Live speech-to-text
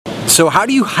So how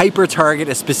do you hyper target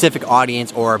a specific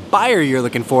audience or buyer you're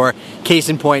looking for? Case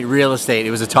in point, real estate. It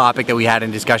was a topic that we had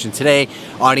in discussion today.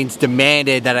 Audience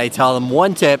demanded that I tell them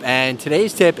one tip, and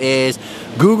today's tip is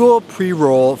Google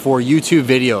pre-roll for YouTube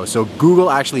videos. So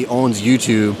Google actually owns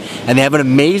YouTube, and they have an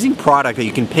amazing product that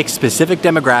you can pick specific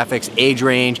demographics, age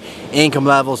range, income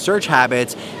level, search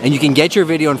habits, and you can get your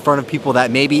video in front of people that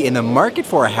may be in the market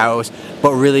for a house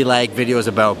but really like videos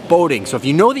about boating. So if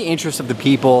you know the interests of the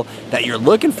people that you're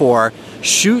looking for,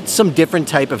 shoot some different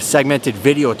type of segmented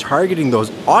video targeting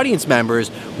those audience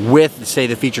members with, say,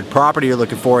 the featured property you're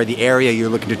looking for, the area you're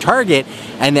looking to target,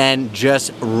 and then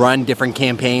just run different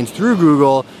campaigns through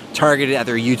Google targeted at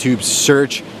their YouTube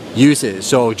search uses.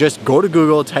 So just go to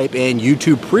Google, type in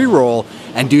YouTube pre-roll,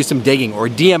 and do some digging, or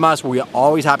DM us. We're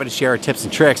always happy to share our tips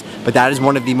and tricks, but that is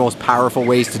one of the most powerful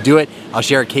ways to do it. I'll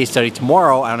share a case study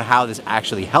tomorrow on how this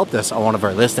actually helped us on one of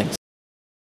our listings.